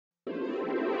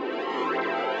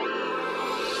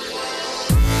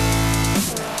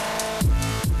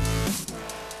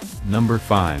Number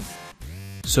 5.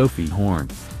 Sophie Horn.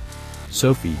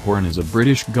 Sophie Horn is a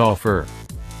British golfer.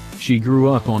 She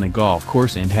grew up on a golf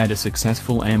course and had a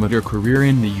successful amateur career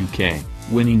in the UK,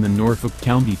 winning the Norfolk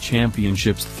County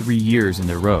Championships 3 years in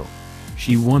a row.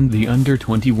 She won the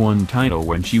Under-21 title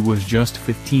when she was just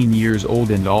 15 years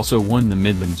old and also won the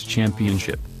Midlands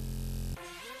Championship.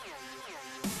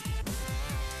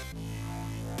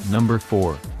 Number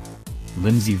 4.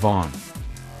 Lindsey Vonn.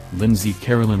 Lindsey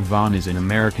Carolyn Vonn is an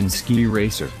American ski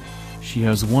racer. She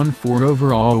has won 4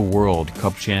 overall World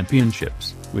Cup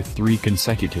championships, with 3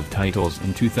 consecutive titles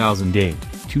in 2008,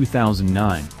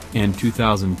 2009, and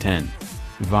 2010.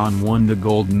 Vonn won the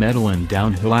gold medal in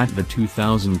downhill at the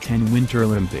 2010 Winter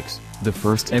Olympics, the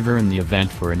first ever in the event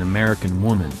for an American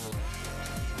woman.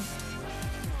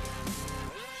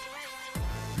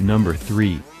 Number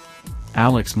 3.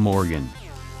 Alex Morgan.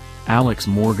 Alex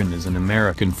Morgan is an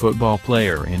American football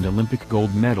player and Olympic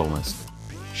gold medalist.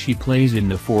 She plays in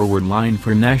the forward line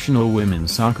for National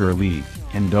Women's Soccer League,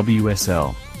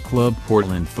 NWSL, Club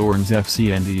Portland Thorns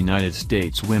FC and the United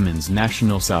States Women's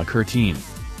National Soccer Team.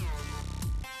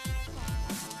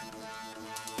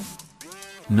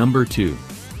 Number 2.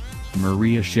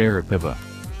 Maria Sharapova.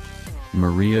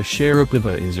 Maria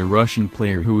Sharapova is a Russian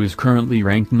player who is currently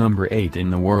ranked number 8 in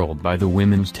the world by the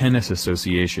Women's Tennis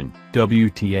Association,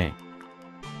 WTA.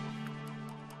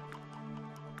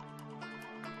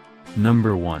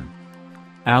 Number 1.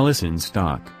 Allison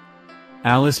Stokke.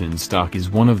 Allison Stokke is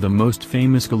one of the most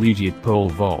famous collegiate pole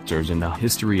vaulters in the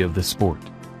history of the sport.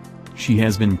 She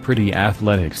has been pretty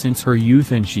athletic since her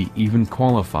youth and she even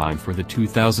qualified for the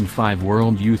 2005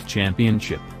 World Youth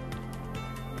Championship.